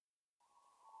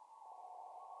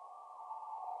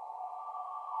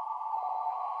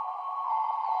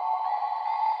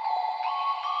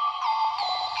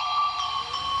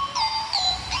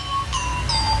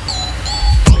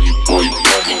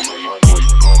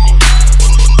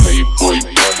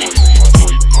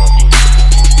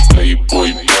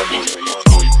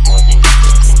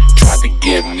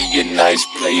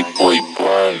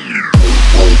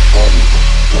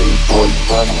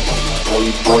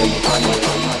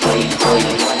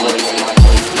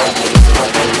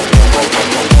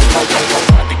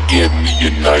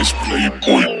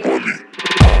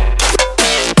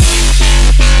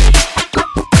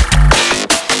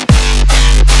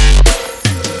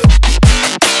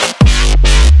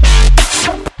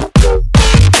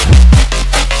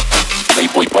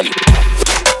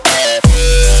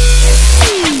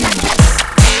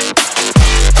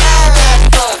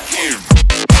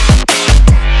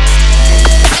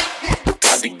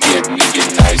get me a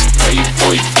nice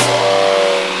Playboy bunny.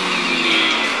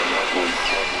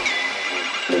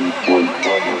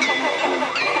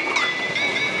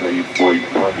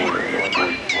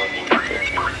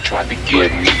 Trying to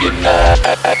get me a nice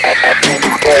a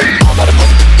lot of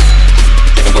money,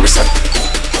 living where it's at.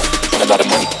 A lot of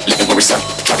money, living where it's at.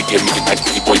 Trying to get me a nice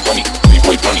Playboy bunny,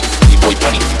 Playboy bunny, Playboy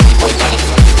bunny, Playboy bunny,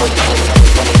 Playboy bunny.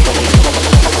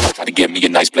 Trying to get me a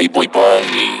nice Playboy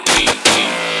bunny.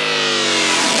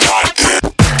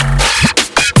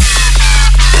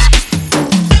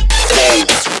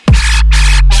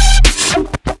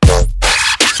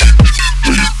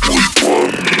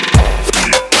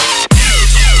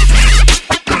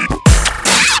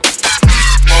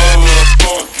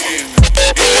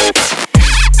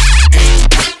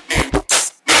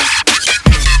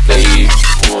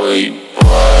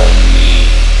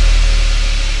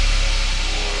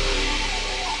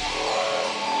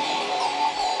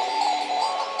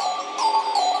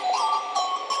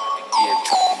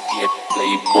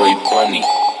 Playboy bunny,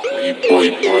 Playboy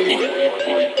bunny,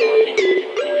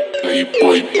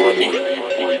 Playboy bunny,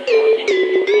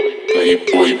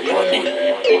 Playboy bunny.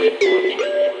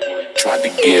 Try to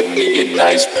get me a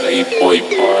nice Playboy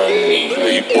bunny,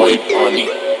 Playboy bunny,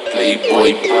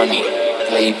 Playboy bunny,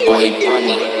 Playboy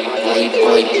bunny,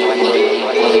 Playboy bunny.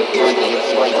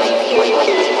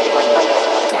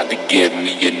 Try to get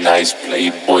me a nice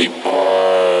Playboy bunny.